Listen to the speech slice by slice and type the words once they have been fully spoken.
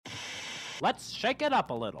Let's shake it up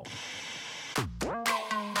a little.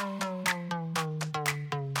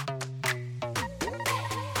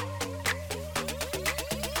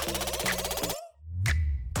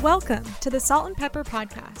 Welcome to the Salt and Pepper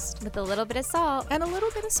Podcast. With a little bit of salt And a little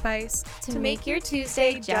bit of spice to make your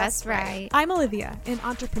Tuesday just right. I'm Olivia, an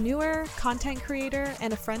entrepreneur, content creator,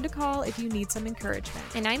 and a friend to call if you need some encouragement.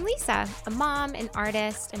 And I'm Lisa, a mom, an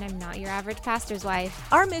artist, and I'm not your average pastor's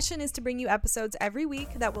wife. Our mission is to bring you episodes every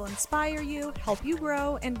week that will inspire you, help you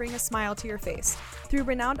grow, and bring a smile to your face through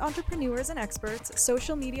renowned entrepreneurs and experts,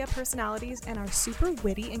 social media personalities, and our super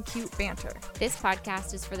witty and cute banter. This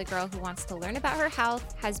podcast is for the girl who wants to learn about her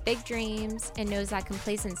health, has big dreams, and knows that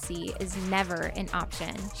complacency is never an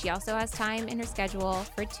option. She also has time in her schedule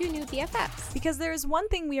for 2 new BFFs. Because there is one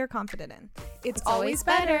thing we are confident in. It's always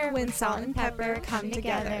better when salt and pepper come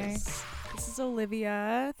together. This is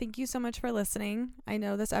Olivia. Thank you so much for listening. I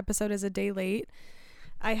know this episode is a day late.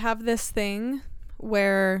 I have this thing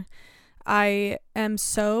where I am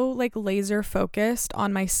so laser focused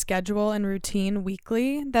on my schedule and routine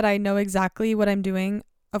weekly that I know exactly what I'm doing.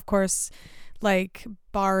 Of course,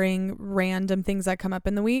 barring random things that come up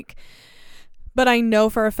in the week. But I know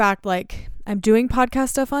for a fact, I'm doing podcast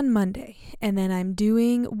stuff on Monday, and then I'm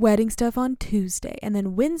doing wedding stuff on Tuesday, and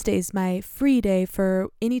then Wednesday's my free day for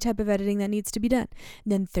any type of editing that needs to be done.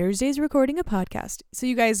 And then Thursday's recording a podcast. So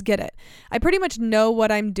you guys get it. I pretty much know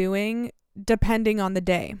what I'm doing depending on the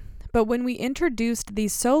day. But when we introduced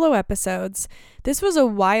these solo episodes, this was a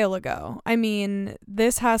while ago. I mean,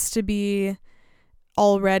 this has to be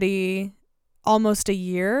already almost a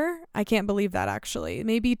year. I can't believe that, actually.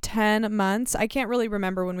 Maybe 10 months. I can't really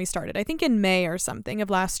remember when we started. I think in May or something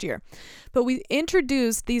of last year. But we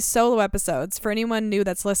introduced these solo episodes for anyone new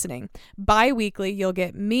that's listening. Bi-weekly, you'll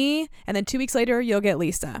get me, and then 2 weeks later, you'll get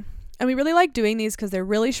Lisa. And we really like doing these because they're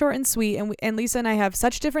really short and sweet. And Lisa and I have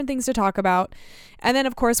such different things to talk about. And then,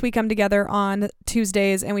 of course, we come together on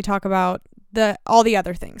Tuesdays and we talk about all the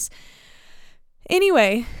other things.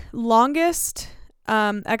 Anyway, longest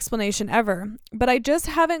explanation ever. But I just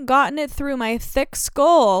haven't gotten it through my thick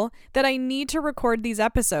skull that I need to record these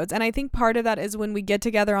episodes. And I think part of that is when we get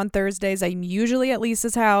together on Thursdays, I'm usually at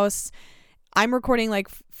Lisa's house. I'm recording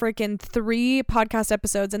freaking 3 podcast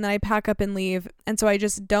episodes and then I pack up and leave. And so I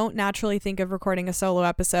just don't naturally think of recording a solo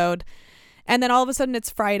episode. And then all of a sudden it's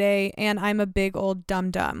Friday and I'm a big old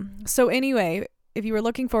dum-dum. So anyway, if you were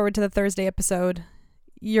looking forward to the Thursday episode,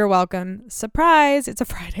 you're welcome. Surprise, it's a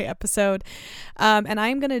Friday episode. And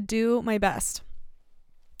I'm going to do my best.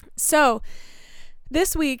 So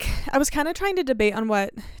this week, I was kind of trying to debate on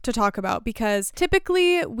what to talk about because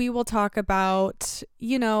typically we will talk about,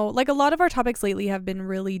 a lot of our topics lately have been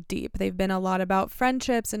really deep. They've been a lot about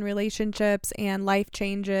friendships and relationships and life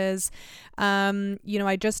changes.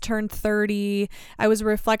 I just turned 30. I was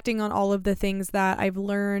reflecting on all of the things that I've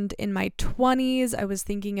learned in my 20s. I was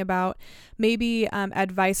thinking about maybe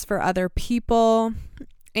advice for other people.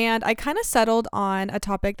 And I kind of settled on a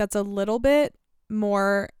topic that's a little bit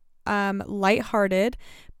more lighthearted,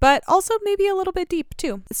 but also maybe a little bit deep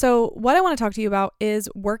too. So what I want to talk to you about is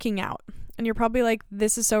working out. And you're probably like,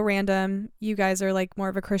 this is so random. You guys are more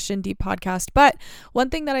of a Christian deep podcast. But one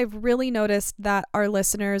thing that I've really noticed that our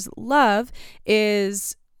listeners love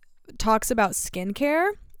is talks about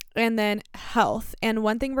skincare and then health. And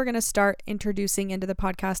one thing we're going to start introducing into the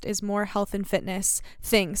podcast is more health and fitness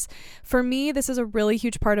things. For me, this is a really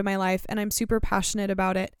huge part of my life and I'm super passionate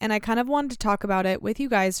about it. And I kind of wanted to talk about it with you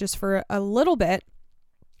guys just for a little bit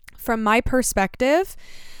from my perspective.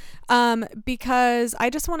 Because I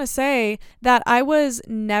just want to say that I was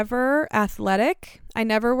never athletic. I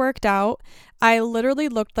never worked out. I literally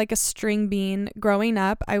looked like a string bean growing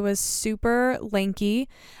up. I was super lanky.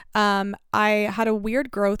 I had a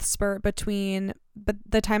weird growth spurt between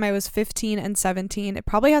the time I was 15 and 17. It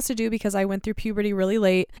probably has to do because I went through puberty really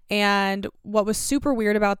late. And what was super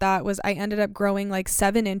weird about that was I ended up growing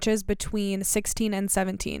 7 inches between 16 and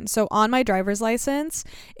 17. So on my driver's license,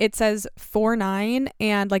 it says 4'9"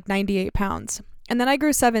 and 98 pounds. And then I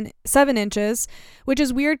grew 7 inches, which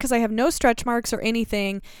is weird because I have no stretch marks or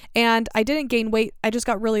anything. And I didn't gain weight. I just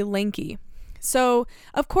got really lanky. So,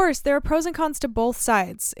 of course, there are pros and cons to both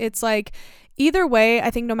sides. It's either way,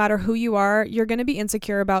 I think no matter who you are, you're going to be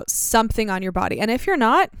insecure about something on your body. And if you're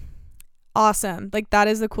not, awesome. That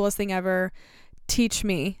is the coolest thing ever. Teach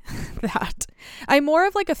me that. I'm more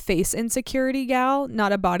of a face insecurity gal,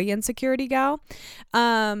 not a body insecurity gal.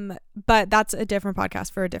 But that's a different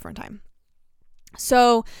podcast for a different time.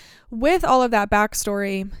 So with all of that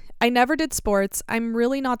backstory, I never did sports. I'm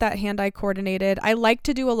really not that hand-eye coordinated. I like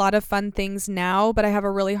to do a lot of fun things now, but I have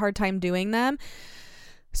a really hard time doing them.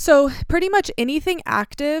 So pretty much anything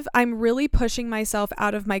active, I'm really pushing myself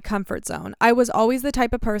out of my comfort zone. I was always the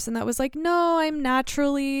type of person that was like, no, I'm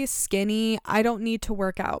naturally skinny. I don't need to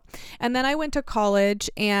work out. And then I went to college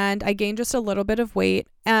and I gained just a little bit of weight.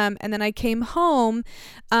 And then I came home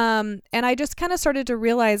and I just kind of started to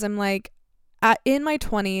realize I'm like, in my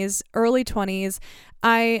 20s, early 20s,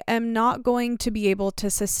 I am not going to be able to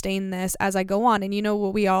sustain this as I go on. And you know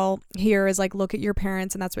what we all hear is like, look at your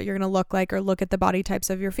parents and that's what you're going to look like, or look at the body types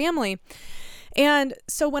of your family. And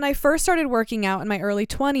so when I first started working out in my early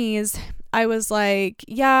 20s, I was like,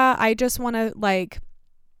 yeah, I just want to like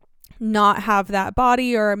not have that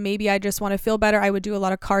body, or maybe I just want to feel better. I would do a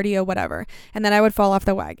lot of cardio, whatever. And then I would fall off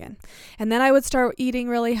the wagon. And then I would start eating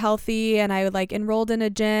really healthy, and I would like enrolled in a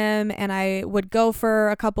gym, and I would go for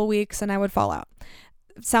a couple weeks and I would fall out.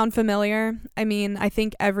 Sound familiar? I mean, I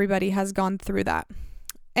think everybody has gone through that.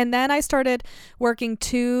 And then I started working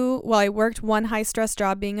I worked one high stress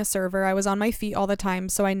job being a server. I was on my feet all the time.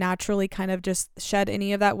 So I naturally kind of just shed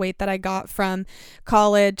any of that weight that I got from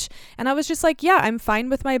college. And I was just like, yeah, I'm fine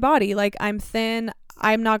with my body. Like, I'm thin.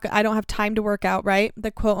 I don't have time to work out, right?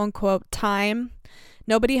 The quote unquote time.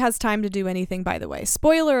 Nobody has time to do anything, by the way.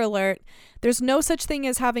 Spoiler alert. There's no such thing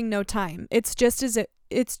as having no time. It's just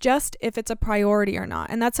if it's a priority or not.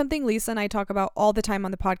 And that's something Lisa and I talk about all the time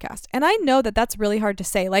on the podcast. And I know that that's really hard to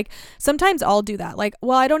say. Like, sometimes I'll do that. Like,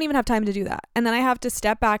 well, I don't even have time to do that. And then I have to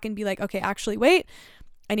step back and be like, okay, actually, wait,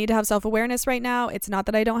 I need to have self-awareness right now. It's not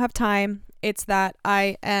that I don't have time. It's that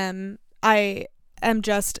I am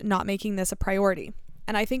just not making this a priority.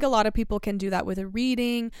 And I think a lot of people can do that with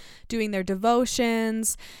reading, doing their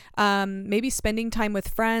devotions, maybe spending time with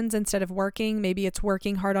friends instead of working. Maybe it's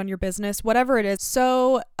working hard on your business, whatever it is.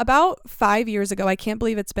 So about 5 years ago, I can't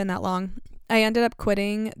believe it's been that long, I ended up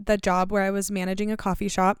quitting the job where I was managing a coffee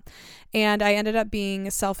shop, and I ended up being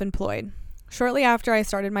self-employed. Shortly after, I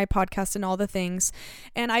started my podcast and all the things.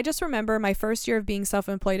 And I just remember my first year of being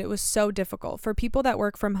self-employed, it was so difficult. For people that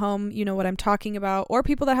work from home, you know what I'm talking about, or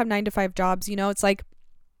people that have 9-to-5 jobs, you know, it's like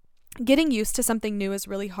getting used to something new is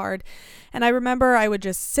really hard. And I remember I would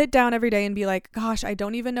just sit down every day and be like, gosh, I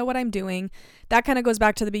don't even know what I'm doing. That kind of goes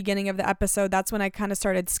back to the beginning of the episode. That's when I kind of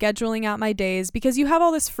started scheduling out my days, because you have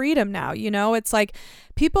all this freedom now, you know. It's like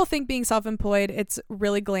people think being self-employed, it's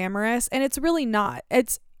really glamorous, and it's really not.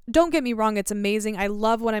 Don't get me wrong, it's amazing. I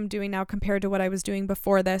love what I'm doing now compared to what I was doing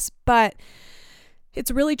before this, but it's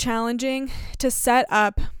really challenging to set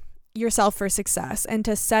up yourself for success and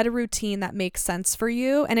to set a routine that makes sense for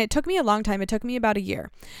you. And it took me a long time. It took me about a year.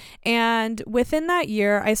 And within that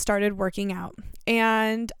year, I started working out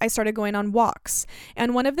and I started going on walks.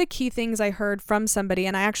 And one of the key things I heard from somebody,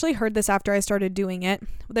 and I actually heard this after I started doing it,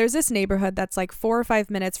 there's this neighborhood that's like 4 or 5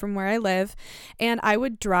 minutes from where I live, and I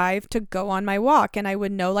would drive to go on my walk, and I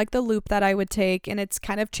would know like the loop that I would take, and it's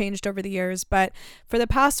kind of changed over the years, but for the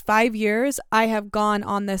past 5 years, I have gone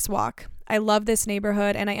on this walk. I love this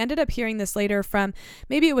neighborhood. And I ended up hearing this later from,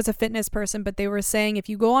 maybe it was a fitness person, but they were saying if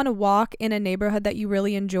you go on a walk in a neighborhood that you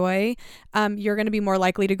really enjoy, you're going to be more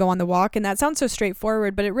likely to go on the walk. And that sounds so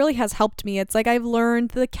straightforward, but it really has helped me. It's like I've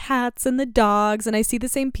learned the cats and the dogs, and I see the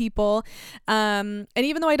same people. And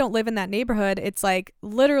even though I don't live in that neighborhood, it's like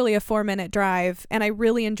literally a 4-minute drive, and I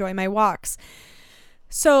really enjoy my walks.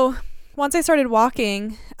 So once I started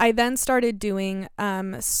walking, I then started doing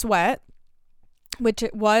sweat, which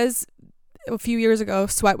it was a few years ago,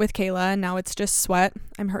 Sweat with Kayla, and now it's just Sweat.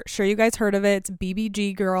 I'm sure you guys heard of it. It's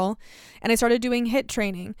BBG girl. And I started doing HIIT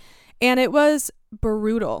training, and it was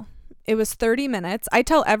brutal. It was 30 minutes. I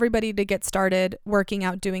tell everybody to get started working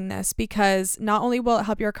out doing this, because not only will it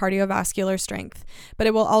help your cardiovascular strength, but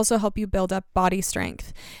it will also help you build up body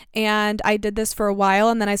strength. And I did this for a while,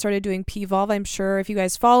 and then I started doing P-Volve. I'm sure if you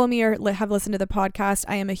guys follow me or have listened to the podcast,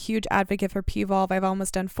 I am a huge advocate for P-Volve. I've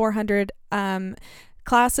almost done 400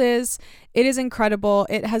 classes. It is incredible.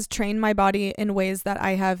 It has trained my body in ways that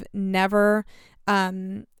I have never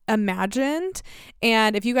imagined.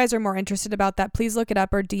 And if you guys are more interested about that, please look it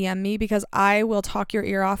up or DM me, because I will talk your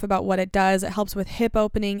ear off about what it does. It helps with hip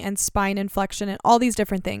opening and spine inflection and all these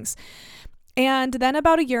different things. And then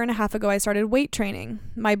about a year and a half ago, I started weight training.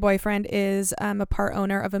 My boyfriend is a part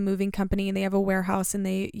owner of a moving company, and they have a warehouse, and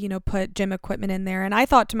they, put gym equipment in there. And I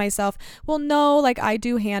thought to myself, well, no, like I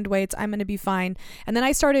do hand weights, I'm going to be fine. And then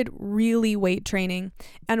I started really weight training,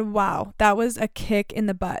 and wow, that was a kick in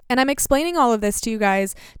the butt. And I'm explaining all of this to you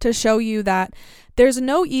guys to show you that there's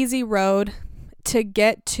no easy road to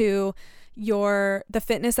get to the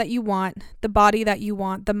fitness that you want, the body that you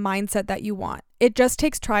want, the mindset that you want. It just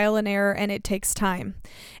takes trial and error, and it takes time.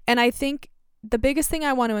 And I think the biggest thing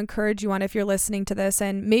I want to encourage you on, if you're listening to this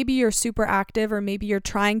and maybe you're super active or maybe you're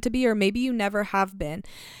trying to be or maybe you never have been,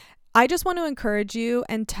 I just want to encourage you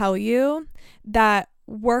and tell you that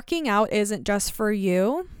working out isn't just for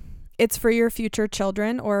you. It's for your future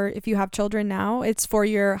children, or if you have children now, it's for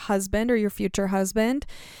your husband or your future husband.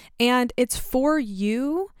 And it's for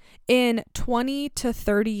you in 20 to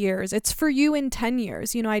 30 years. It's for you in 10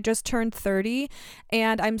 years. I just turned 30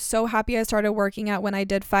 and I'm so happy I started working out when I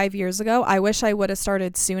did 5 years ago. I wish I would have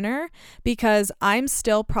started sooner because I'm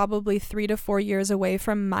still probably 3 to 4 years away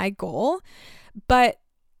from my goal, but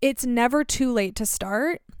it's never too late to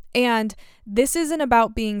start. And this isn't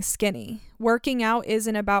about being skinny. Working out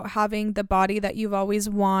isn't about having the body that you've always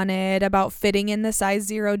wanted, about fitting in the size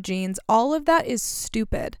 0 jeans. All of that is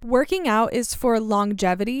stupid. Working out is for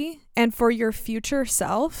longevity and for your future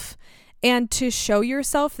self, and to show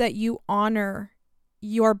yourself that you honor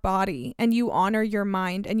your body and you honor your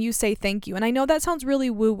mind and you say thank you. And I know that sounds really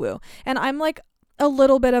woo-woo. And I'm like a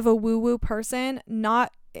little bit of a woo-woo person,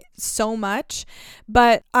 not so much,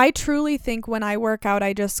 but I truly think when I work out,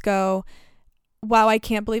 I just go, wow, I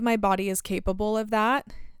can't believe my body is capable of that.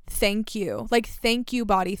 Thank you. Thank you,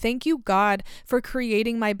 body. Thank you, God, for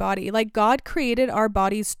creating my body. God created our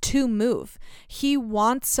bodies to move. He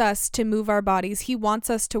wants us to move our bodies. He wants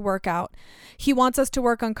us to work out. He wants us to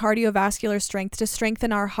work on cardiovascular strength, to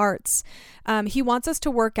strengthen our hearts. He wants us to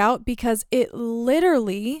work out because it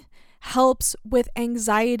literally helps with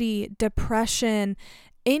anxiety, depression,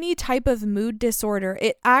 any type of mood disorder.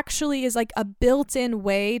 It actually is like a built-in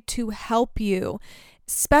way to help you,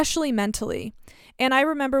 especially mentally. And I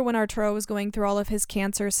remember when Arturo was going through all of his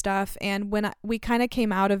cancer stuff, and when we kind of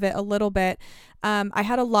came out of it a little bit, I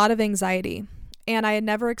had a lot of anxiety. And I had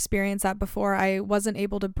never experienced that before. I wasn't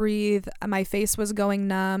able to breathe. My face was going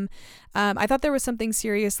numb. I thought there was something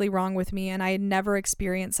seriously wrong with me, and I had never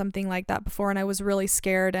experienced something like that before. And I was really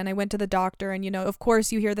scared. And I went to the doctor, and of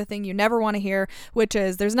course you hear the thing you never want to hear, which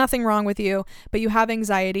is there's nothing wrong with you, but you have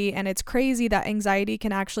anxiety. And it's crazy that anxiety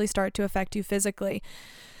can actually start to affect you physically.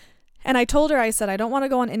 And I told her, I said, I don't want to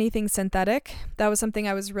go on anything synthetic. That was something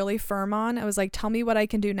I was really firm on. I was like, tell me what I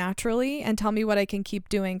can do naturally and tell me what I can keep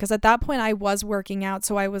doing. Because at that point I was working out.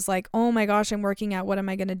 So I was like, oh my gosh, I'm working out. What am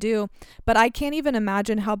I going to do? But I can't even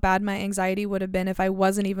imagine how bad my anxiety would have been if I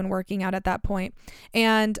wasn't even working out at that point.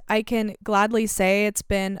 And I can gladly say it's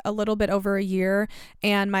been a little bit over a year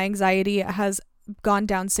and my anxiety has gone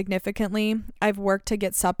down significantly. I've worked to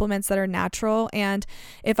get supplements that are natural. And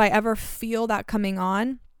if I ever feel that coming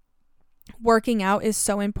on, working out is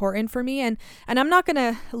so important for me. And I'm not going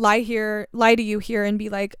to lie to you here and be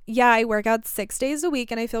like, yeah, I work out 6 days a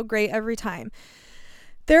week and I feel great every time.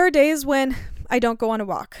 There are days when I don't go on a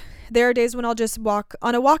walk. There are days when I'll just walk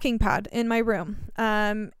on a walking pad in my room.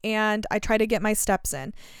 And I try to get my steps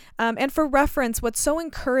in. And for reference, what's so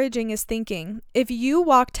encouraging is thinking, if you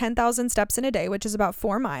walk 10,000 steps in a day, which is about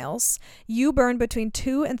 4 miles, you burn between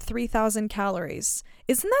 2,000 and 3,000 calories.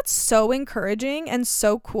 Isn't that so encouraging and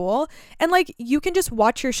so cool? And you can just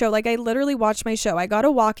watch your show. I literally watched my show. I got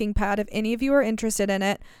a walking pad. If any of you are interested in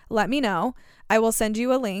it, let me know. I will send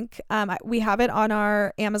you a link. We have it on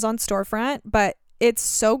our Amazon storefront, but it's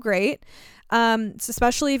so great.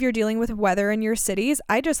 Especially if you're dealing with weather in your cities.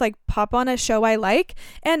 I just pop on a show I like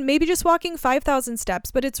and maybe just walking 5,000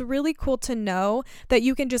 steps, but it's really cool to know that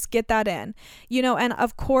you can just get that in, and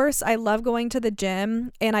of course I love going to the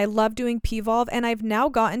gym and I love doing PVolve, and I've now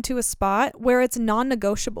gotten to a spot where it's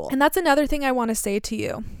non-negotiable. And that's another thing I want to say to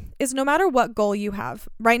you is no matter what goal you have,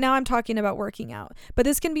 right now I'm talking about working out, but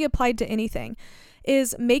this can be applied to anything,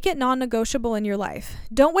 is make it non-negotiable in your life.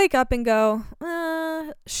 Don't wake up and go,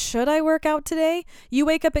 should I work out today? You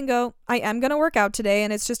wake up and go, I am going to work out today,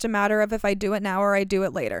 and it's just a matter of if I do it now or I do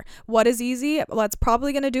it later. What is easy? Well, it's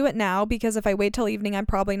probably going to do it now, because if I wait till evening, I'm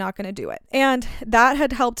probably not going to do it. And that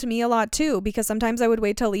had helped me a lot too, because sometimes I would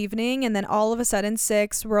wait till evening and then all of a sudden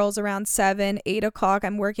 6 rolls around 7, 8 o'clock.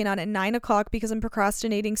 I'm working on at 9 o'clock because I'm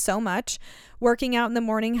procrastinating so much. Working out in the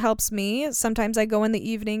morning helps me. Sometimes I go in the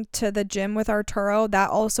evening to the gym with Arturo. That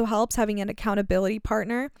also helps, having an accountability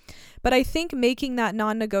partner. But I think making that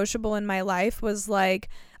non-negotiable in my life was like,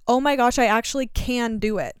 oh my gosh, I actually can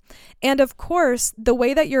do it. And of course, the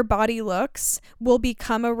way that your body looks will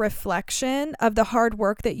become a reflection of the hard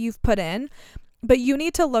work that you've put in. But you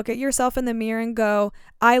need to look at yourself in the mirror and go,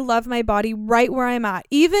 I love my body right where I'm at.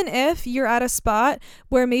 Even if you're at a spot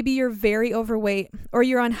where maybe you're very overweight or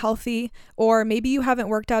you're unhealthy, or maybe you haven't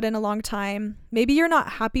worked out in a long time. Maybe you're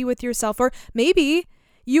not happy with yourself, or maybe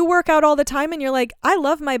you work out all the time and you're like, I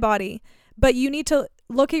love my body. But you need to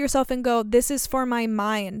look at yourself and go, this is for my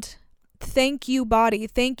mind. Thank you, body.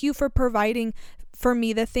 Thank you for providing for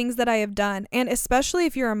me, the things that I have done. And especially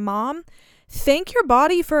if you're a mom, thank your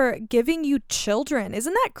body for giving you children.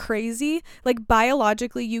 Isn't that crazy? Like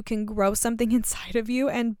biologically, you can grow something inside of you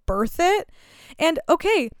and birth it. And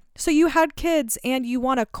okay, so you had kids and you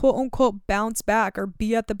want to quote unquote bounce back or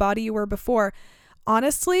be at the body you were before.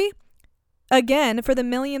 Honestly, again, for the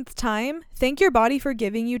millionth time, thank your body for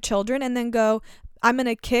giving you children and then go, I'm going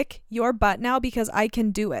to kick your butt now because I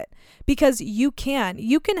can do it. Because you can.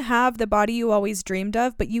 You can have the body you always dreamed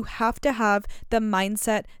of, but you have to have the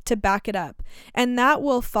mindset to back it up. And that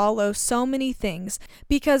will follow so many things.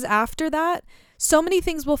 Because after that, so many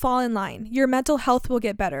things will fall in line. Your mental health will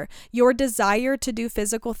get better. Your desire to do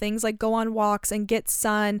physical things like go on walks and get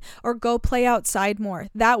sun or go play outside more,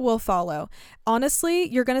 that will follow. Honestly,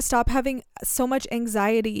 you're going to stop having so much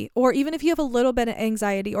anxiety, or even if you have a little bit of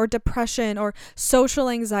anxiety or depression or social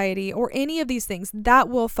anxiety or any of these things, that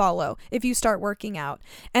will follow if you start working out.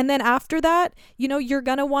 And then after that, you're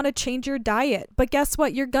going to want to change your diet. But guess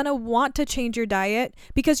what? You're going to want to change your diet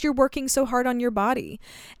because you're working so hard on your body.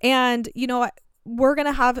 And, we're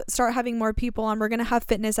going to start having more people on. We're going to have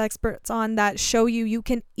fitness experts on that show you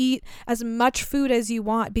can eat as much food as you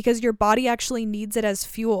want because your body actually needs it as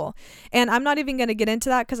fuel. And I'm not even going to get into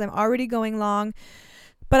that because I'm already going long.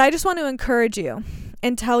 But I just want to encourage you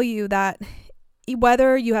and tell you that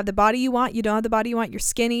whether you have the body you want, you don't have the body you want, you're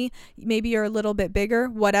skinny, maybe you're a little bit bigger,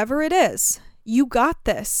 whatever it is, you got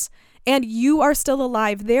this. And you are still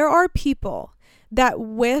alive. There are people that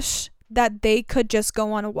wish that they could just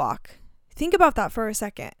go on a walk. Think about that for a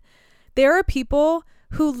second. There are people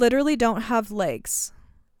who literally don't have legs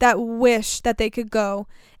that wish that they could go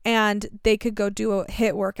and they could go do a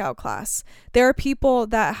HIIT workout class. There are people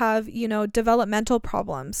that have, developmental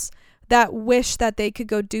problems that wish that they could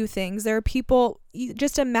go do things. There are people,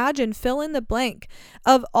 just imagine, fill in the blank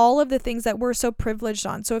of all of the things that we're so privileged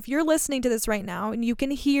on. So if you're listening to this right now and you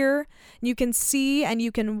can hear, and you can see, and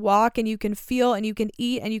you can walk, and you can feel, and you can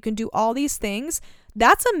eat, and you can do all these things,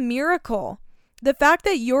 that's a miracle. The fact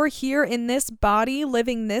that you're here in this body,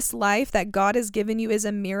 living this life that God has given you is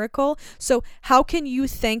a miracle. So how can you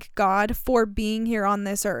thank God for being here on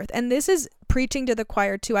this earth? And this is preaching to the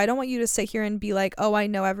choir too. I don't want you to sit here and be like, oh, I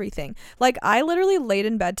know everything. Like I literally laid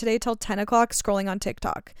in bed today till 10 o'clock scrolling on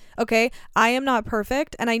TikTok. Okay. I am not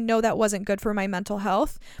perfect. And I know that wasn't good for my mental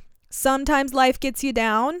health. Sometimes life gets you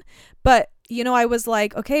down, but I was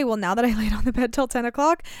like, okay, well, now that I laid on the bed till 10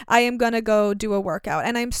 o'clock, I am going to go do a workout.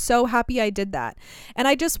 And I'm so happy I did that. And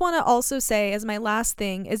I just want to also say as my last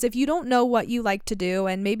thing is if you don't know what you like to do,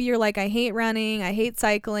 and maybe you're like, I hate running, I hate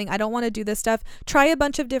cycling, I don't want to do this stuff, try a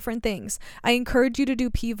bunch of different things. I encourage you to do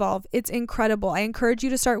P-Volve. It's incredible. I encourage you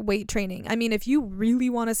to start weight training. I mean, if you really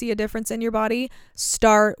want to see a difference in your body,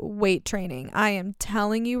 start weight training. I am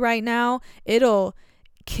telling you right now, it'll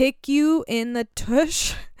kick you in the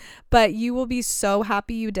tush, but you will be so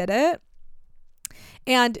happy you did it.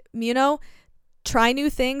 And try new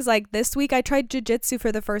things. Like this week I tried jiu-jitsu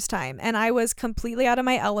for the first time and I was completely out of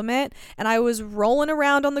my element and I was rolling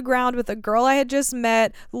around on the ground with a girl I had just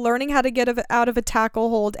met, learning how to get out of a tackle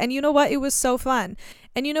hold. And you know what? It was so fun.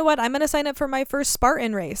 And you know what? I'm going to sign up for my first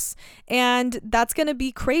Spartan race. And that's going to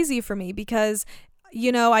be crazy for me because,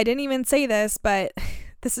 I didn't even say this, but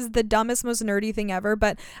this is the dumbest, most nerdy thing ever,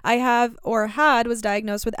 but I was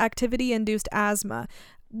diagnosed with activity-induced asthma.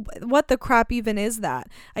 What the crap even is that?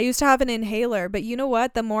 I used to have an inhaler, but you know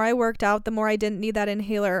what? The more I worked out, the more I didn't need that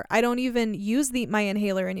inhaler. I don't even use my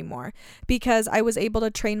inhaler anymore because I was able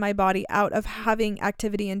to train my body out of having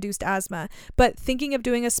activity-induced asthma. But thinking of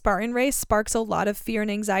doing a Spartan race sparks a lot of fear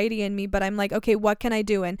and anxiety in me, but I'm like, okay, what can I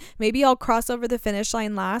do? And maybe I'll cross over the finish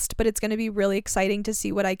line last, but it's going to be really exciting to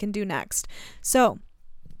see what I can do next. So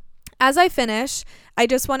as I finish, I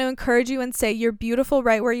just want to encourage you and say you're beautiful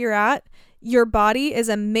right where you're at. Your body is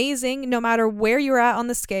amazing no matter where you're at on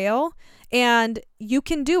the scale, and you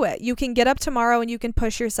can do it. You can get up tomorrow and you can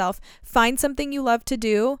push yourself. Find something you love to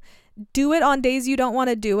do. Do it on days you don't want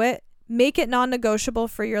to do it. Make it non-negotiable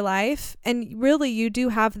for your life. And really, you do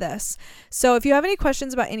have this. So if you have any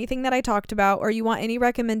questions about anything that I talked about, or you want any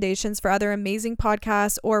recommendations for other amazing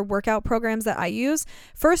podcasts or workout programs that I use,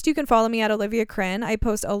 first you can follow me at Olivia Crin. I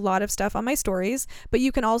post a lot of stuff on my stories, but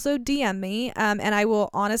you can also DM me and I will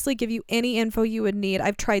honestly give you any info you would need.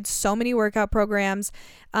 I've tried so many workout programs.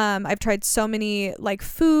 I've tried so many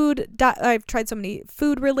I've tried so many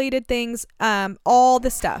food related things, all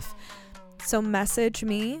the stuff. So message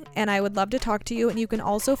me and I would love to talk to you. And you can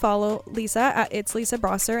also follow Lisa at It's Lisa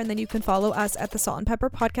Brosser. And then you can follow us at the Salt and Pepper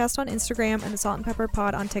Podcast on Instagram and the Salt and Pepper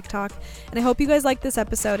Pod on TikTok. And I hope you guys liked this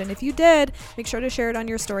episode. And if you did, make sure to share it on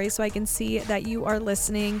your stories so I can see that you are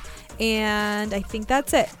listening. And I think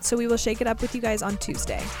that's it. So we will shake it up with you guys on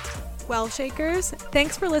Tuesday. Well, Shakers,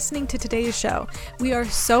 thanks for listening to today's show. We are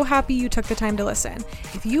so happy you took the time to listen.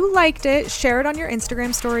 If you liked it, share it on your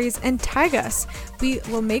Instagram stories and tag us. We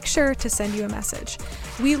will make sure to send you a message.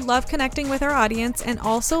 We love connecting with our audience and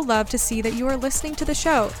also love to see that you are listening to the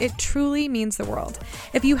show. It truly means the world.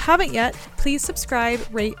 If you haven't yet, please subscribe,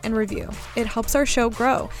 rate, and review. It helps our show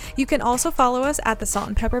grow. You can also follow us at the Salt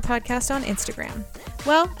and Pepper Podcast on Instagram.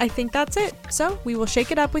 Well, I think that's it. So we will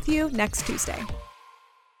shake it up with you next Tuesday.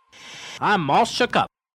 I'm all shook up.